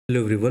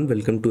Hello everyone,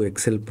 welcome to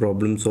Excel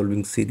problem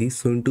solving series.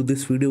 So into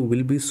this video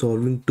we'll be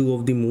solving two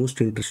of the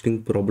most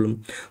interesting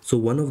problem. So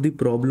one of the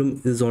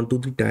problem is onto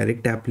the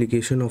direct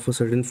application of a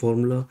certain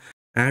formula,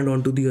 and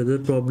onto the other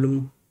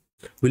problem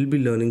we'll be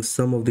learning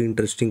some of the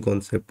interesting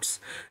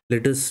concepts.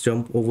 Let us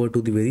jump over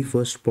to the very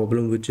first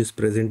problem which is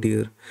present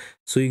here.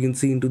 So you can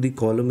see into the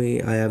column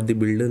A I have the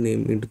builder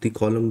name, into the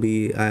column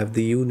B I have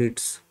the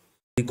units,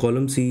 the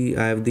column C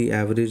I have the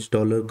average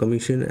dollar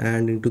commission,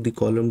 and into the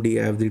column D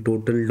I have the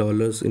total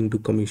dollars into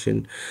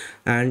commission,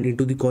 and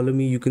into the column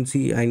E you can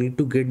see I need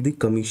to get the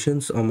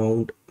commissions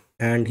amount,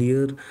 and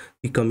here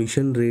the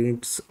commission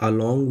rates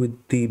along with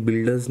the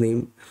builder's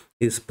name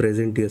is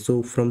present here.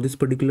 So from this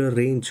particular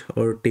range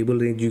or table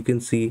range you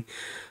can see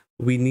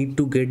we need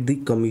to get the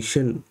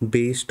commission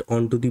based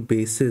onto the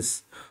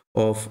basis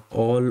of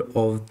all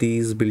of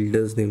these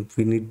builders name.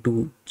 We need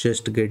to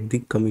just get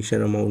the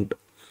commission amount.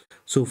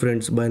 So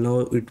friends, by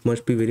now it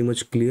must be very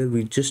much clear.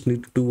 We just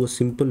need to do a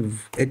simple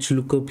H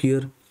lookup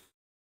here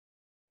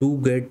to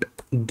get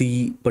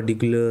the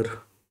particular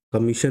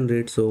commission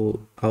rate.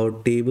 So our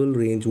table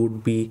range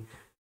would be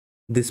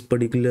this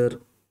particular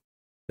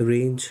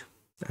range,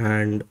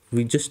 and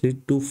we just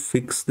need to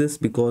fix this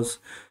because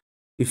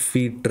if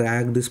we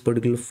drag this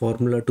particular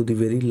formula to the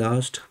very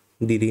last,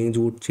 the range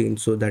would change.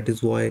 So that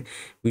is why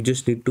we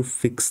just need to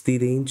fix the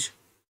range,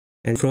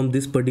 and from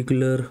this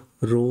particular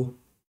row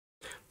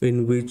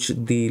in which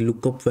the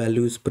lookup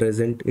value is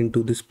present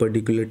into this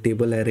particular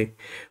table array,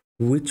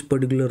 which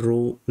particular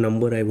row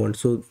number I want.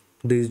 So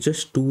there is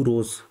just two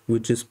rows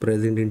which is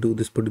present into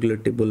this particular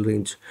table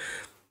range.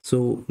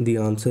 So the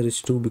answer is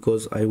 2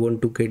 because I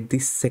want to get the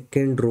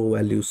second row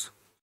values,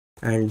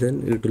 and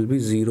then it will be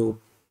 0.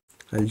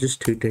 I'll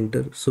just hit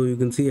enter. So you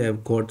can see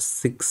I've got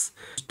 6.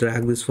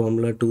 Drag this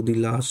formula to the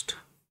last,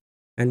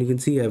 and you can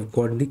see I've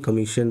got the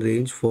commission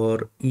range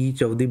for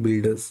each of the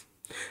builders.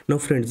 Now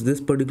friends, this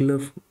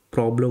particular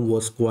problem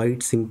was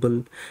quite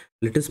simple.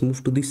 Let us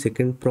move to the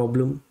second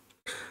problem.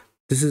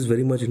 This is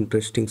very much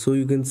interesting. So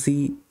you can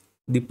see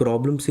the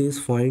problem says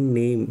find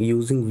name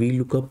using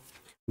VLOOKUP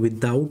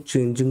without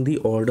changing the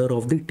order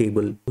of the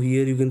table.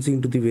 Here you can see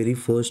into the very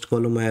first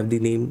column I have the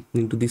name,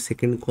 into the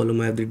second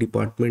column I have the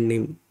department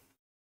name,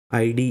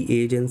 ID,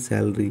 age and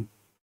salary.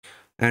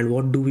 And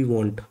what do we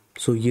want?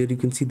 So here you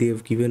can see they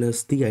have given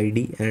us the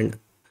ID, and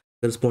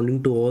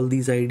corresponding to all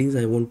these IDs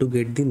I want to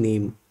get the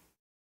name.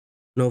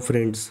 Now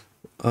friends,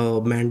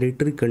 a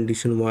mandatory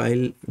condition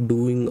while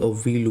doing a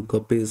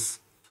VLOOKUP is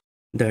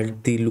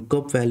that the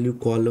lookup value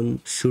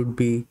column should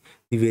be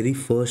the very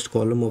first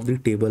column of the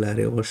table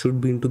array, or should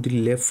be into the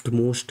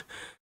leftmost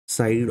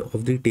side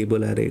of the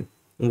table array.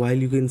 While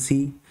you can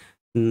see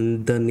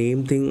the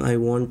name thing I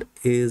want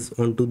is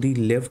onto the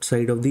left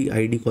side of the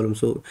ID column.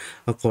 So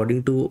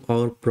according to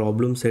our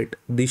problem set,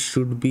 this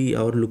should be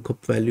our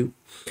lookup value,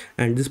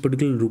 and this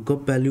particular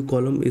lookup value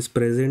column is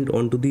present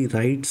onto the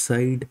right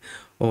side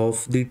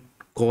of the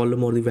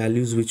column or the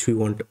values which we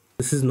want.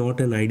 This is not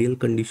an ideal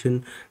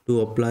condition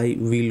to apply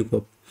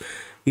VLOOKUP.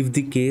 If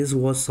the case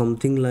was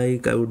something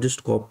like, I would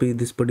just copy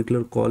this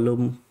particular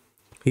column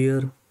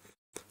here.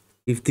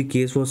 If the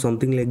case was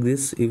something like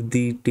this, if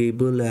the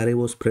table array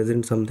was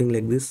present something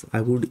like this,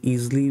 I would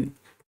easily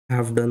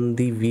have done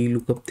the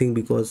VLOOKUP thing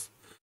because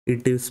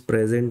it is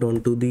present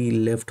onto the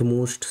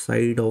leftmost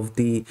side of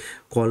the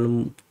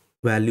column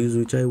values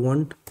which I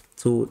want.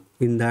 So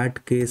in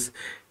that case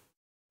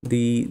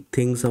the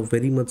things are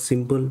very much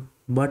simple.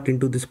 But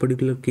into this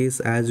particular case,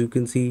 as you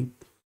can see,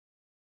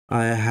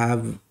 I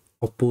have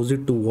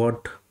opposite to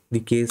what the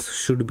case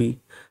should be.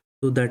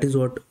 So that is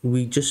what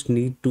we just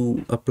need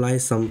to apply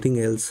something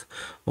else.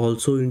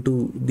 Also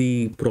into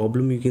the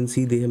problem you can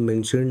see they have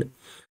mentioned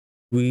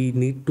we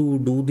need to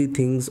do the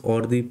things,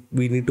 or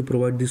we need to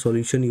provide the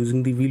solution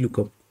using the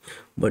VLOOKUP,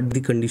 but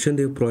the condition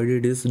they have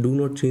provided is do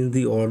not change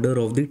the order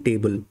of the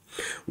table.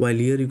 While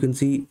here you can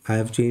see I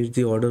have changed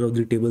the order of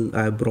the table.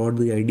 I have brought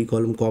the ID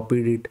column,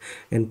 copied it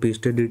and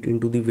pasted it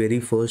into the very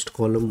first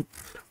column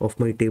of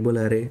my table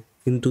array.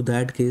 Into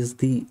that case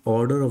the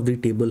order of the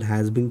table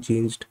has been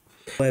changed.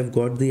 I've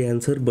got the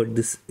answer, but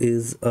this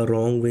is a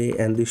wrong way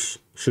and this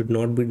should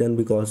not be done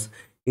because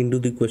into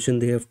the question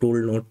they have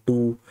told not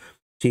to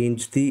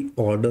change the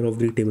order of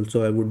the table.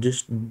 So I would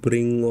just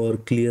bring or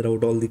clear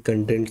out all the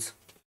contents.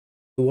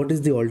 So what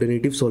is the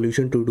alternative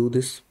solution to do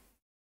this?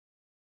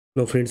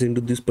 Now friends, into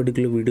this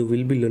particular video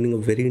we'll be learning a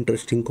very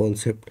interesting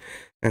concept,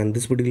 and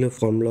this particular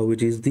formula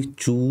which is the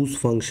choose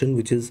function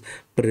which is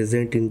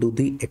present into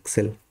the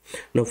Excel.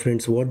 Now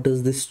friends, what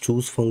does this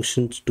choose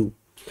functions do?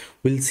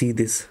 We'll see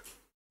this.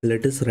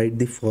 Let us write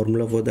the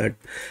formula for that.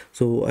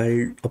 So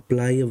I'll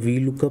apply a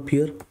VLOOKUP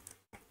here.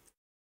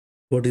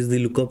 What is the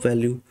lookup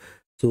value?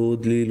 So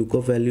the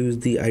lookup value is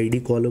the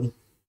ID column.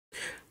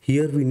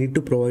 Here we need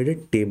to provide a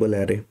table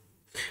array,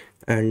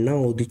 and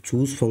now the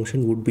choose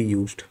function would be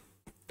used.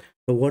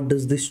 So what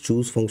does this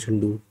choose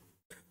function do?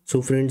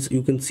 So friends,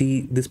 you can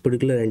see this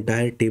particular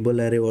entire table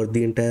array or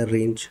the entire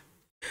range.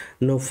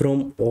 Now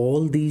from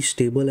all these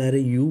table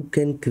array you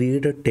can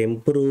create a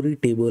temporary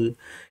table,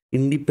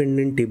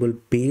 independent table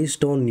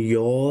based on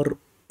your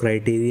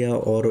criteria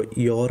or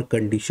your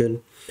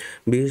condition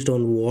based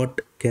on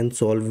what can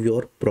solve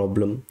your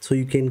problem. So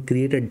you can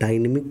create a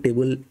dynamic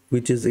table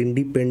which is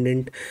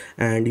independent,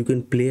 and you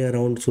can play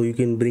around. So you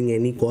can bring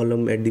any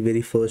column at the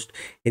very first,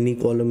 any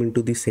column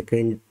into the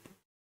second,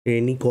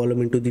 any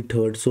column into the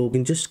third. So we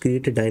can just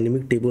create a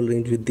dynamic table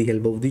range with the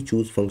help of the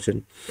choose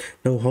function.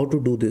 Now how to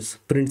do this,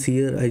 friends?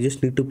 Here I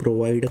just need to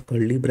provide a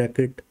curly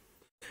bracket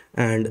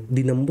and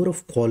the number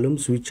of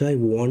columns which I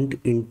want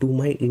into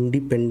my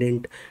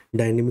independent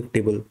dynamic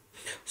table.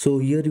 So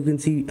here you can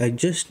see I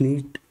just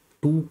need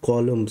two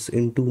columns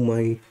into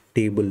my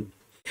table.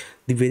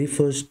 The very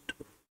first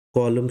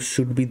column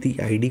should be the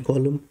ID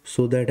column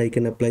so that I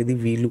can apply the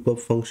VLOOKUP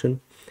function.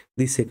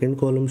 The second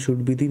column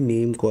should be the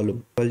name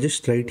column. I'll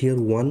just write here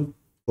 1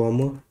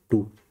 comma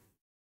 2.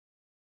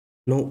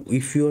 Now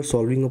if you are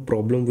solving a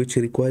problem which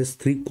requires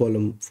 4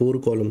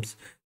 columns,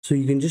 so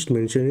you can just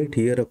mention it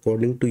here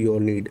according to your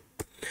need.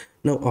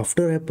 Now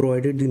after I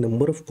provided the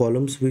number of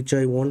columns which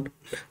I want,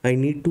 I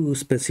need to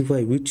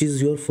specify which is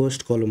your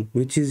first column,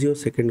 which is your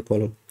second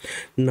column.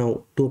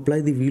 Now to apply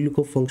the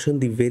VLOOKUP function,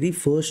 the very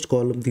first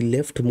column, the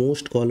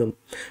leftmost column,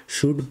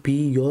 should be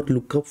your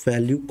lookup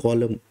value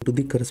column to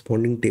the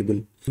corresponding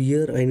table.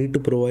 Here I need to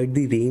provide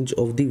the range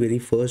of the very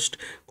first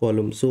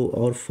column. So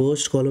our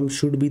first column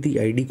should be the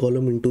ID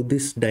column into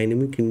this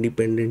dynamic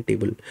independent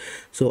table.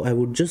 So I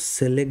would just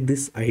select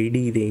this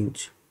ID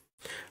range.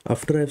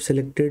 After I've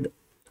selected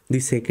the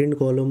second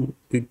column,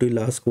 it will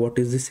ask what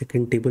is the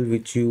second table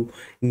which you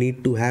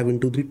need to have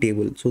into the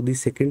table. So the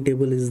second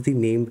table is the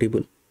name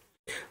table,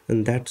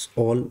 and that's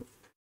all.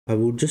 I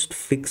would just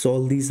fix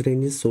all these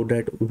ranges so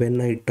that when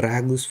I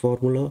drag this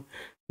formula,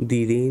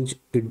 the range,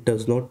 it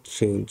does not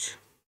change.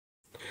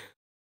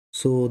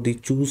 So the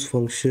choose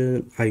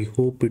function, I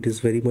hope it is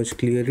very much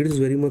clear. It is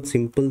very much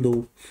simple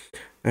though,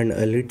 and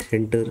I'll hit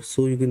enter.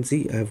 So you can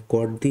see I've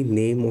got the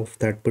name of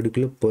that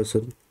particular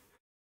person,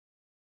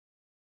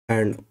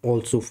 and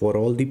also for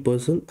all the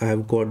person I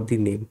have got the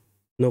name.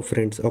 Now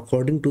friends,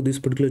 according to this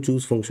particular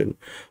choose function,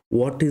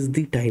 what is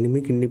the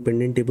dynamic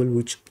independent table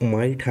which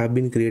might have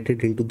been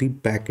created into the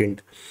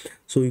backend?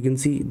 So you can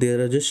see there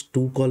are just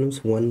two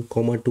columns, 1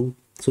 comma 2.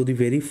 So the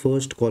very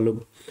first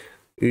column,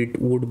 it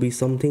would be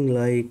something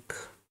like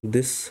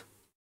this,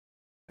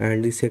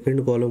 and the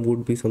second column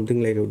would be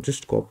something like, I'll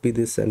just copy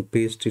this and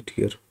paste it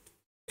here.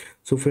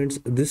 So friends,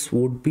 this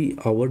would be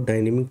our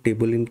dynamic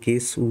table in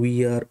case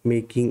we are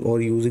making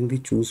or using the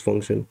choose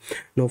function.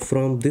 Now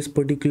from this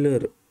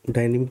particular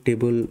dynamic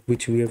table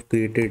which we have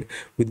created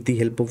with the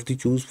help of the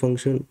choose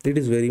function, it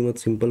is very much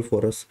simple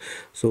for us.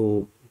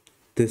 So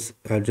this,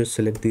 I'll just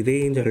select the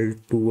range, I'll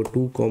do a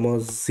 2 comma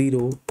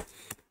 0,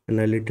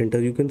 and I'll hit enter.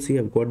 You can see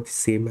I've got the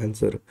same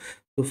answer.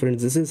 So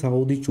friends, this is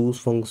how the choose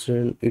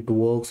function, it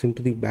works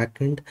into the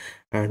backend,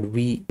 and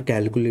we are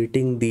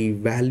calculating the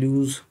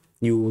values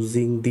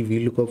using the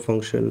VLOOKUP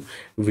function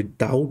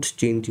without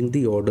changing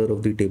the order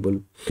of the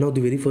table. Now the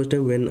very first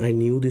time when I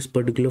knew this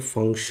particular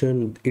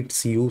function,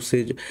 its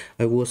usage,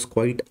 I was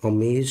quite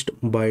amazed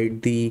by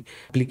the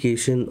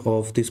application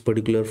of this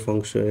particular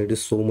function. It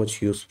is so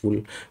much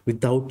useful.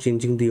 Without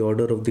changing the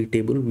order of the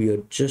table, we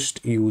are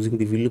just using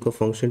the VLOOKUP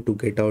function to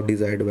get our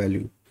desired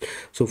value.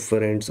 So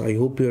friends, I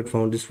hope you had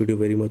found this video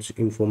very much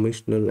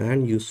informational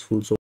and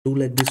useful. So do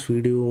like this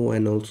video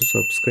and also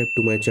subscribe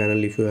to my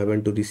channel if you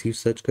haven't, to receive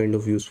such kind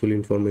of useful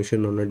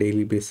information on a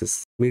daily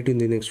basis. Meet in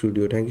the next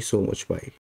video. Thank you so much. Bye.